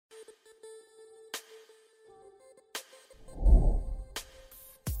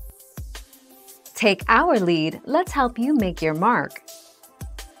Take our lead, let's help you make your mark.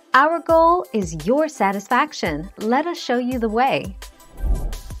 Our goal is your satisfaction. Let us show you the way.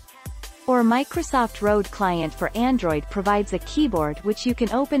 Or Microsoft Road Client for Android provides a keyboard which you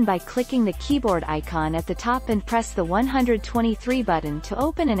can open by clicking the keyboard icon at the top and press the 123 button to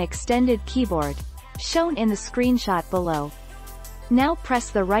open an extended keyboard, shown in the screenshot below. Now press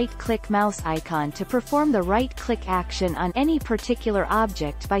the right-click mouse icon to perform the right-click action on any particular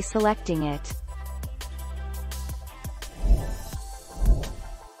object by selecting it.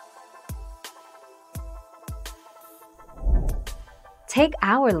 Take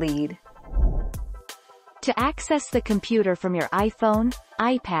our lead. To access the computer from your iPhone,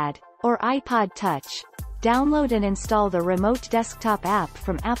 iPad, or iPod Touch, download and install the Remote Desktop app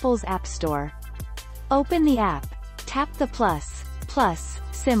from Apple's App Store. Open the app, tap the plus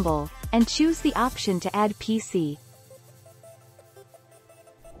symbol, and choose the option to add PC.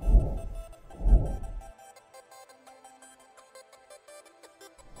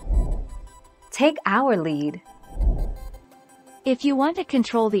 Take our lead. If you want to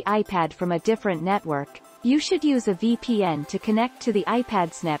control the iPad from a different network, you should use a VPN to connect to the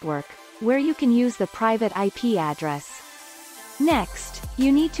iPad's network, where you can use the private IP address. Next,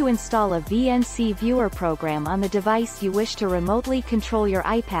 you need to install a VNC viewer program on the device you wish to remotely control your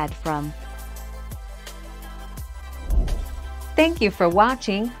iPad from. Thank you for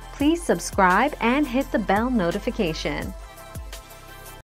watching. Please subscribe and hit the bell notification.